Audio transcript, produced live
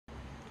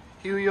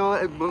Here we are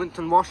at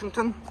Burlington,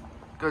 Washington.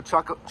 Gonna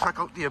check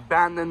out the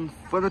abandoned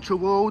furniture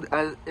world.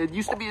 As it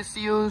used to be a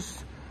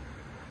Sears,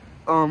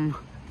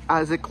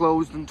 as it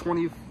closed in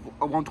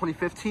around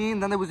 2015.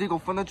 Then there was Eagle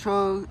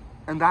Furniture,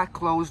 and that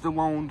closed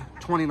around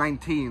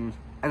 2019.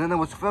 And then there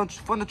was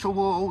Furniture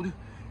World,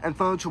 and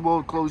Furniture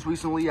World closed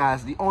recently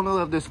as the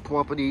owner of this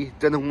property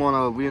didn't want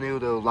to renew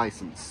their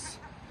license.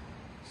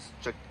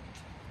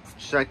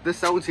 Check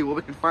this out and see what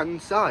we can find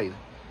inside.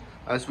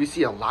 As we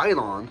see a light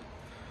on,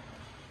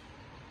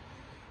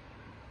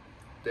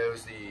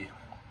 there's the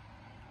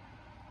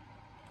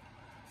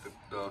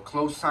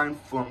close sign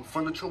from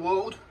Furniture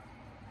World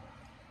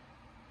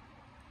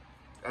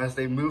as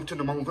they moved to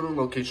the Burlington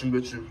location,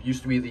 which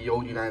used to be the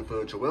old United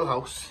Furniture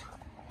Warehouse.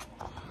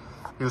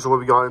 Here's what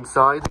we got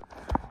inside.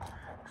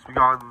 So we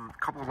got a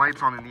couple of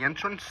lights on in the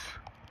entrance.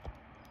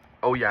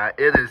 Oh yeah,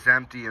 it is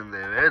empty in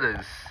there. It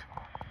is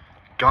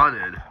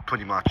gutted,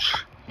 pretty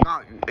much.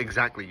 Not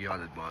exactly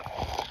gutted,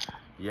 but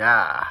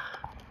yeah.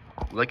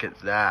 Look at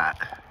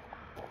that.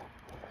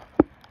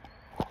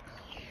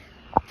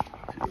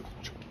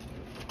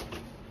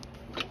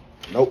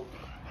 Nope.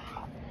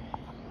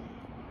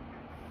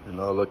 You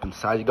know, look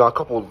inside. You got a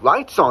couple of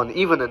lights on,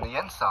 even in the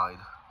inside.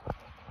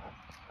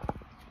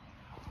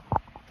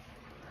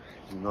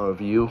 Another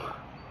view.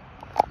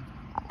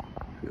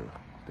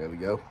 There we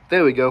go.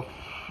 There we go.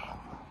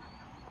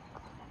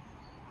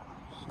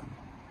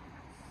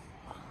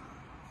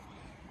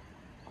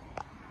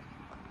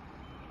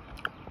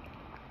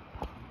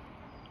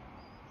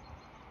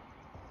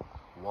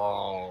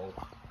 Wow.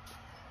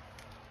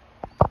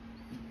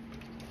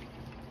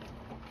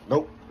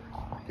 Nope.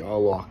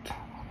 Y'all locked.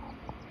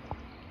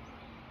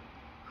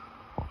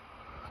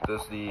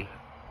 There's the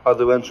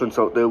other entrance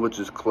out there, which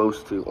is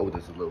close to. Oh,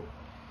 there's a little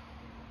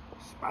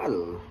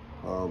spider.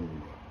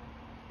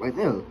 Right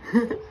there.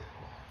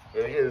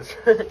 There he is.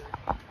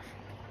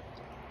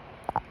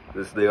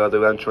 This is the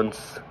other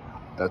entrance.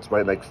 That's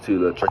right next to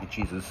the Chuck E.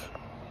 Cheese's.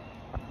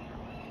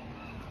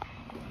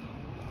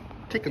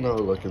 Take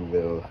another look in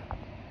there.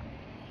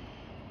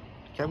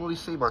 Can't really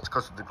see much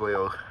because of the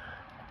glare.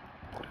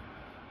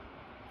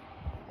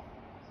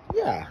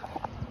 Yeah.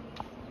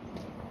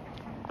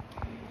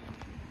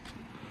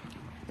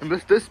 And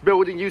this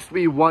building used to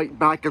be white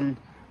back when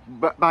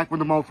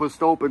the mall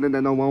first opened, and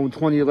then around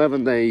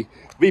 2011 they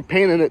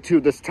repainted it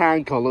to this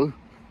tan color.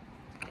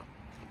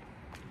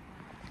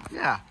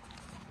 Yeah.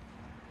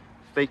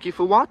 Thank you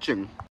for watching.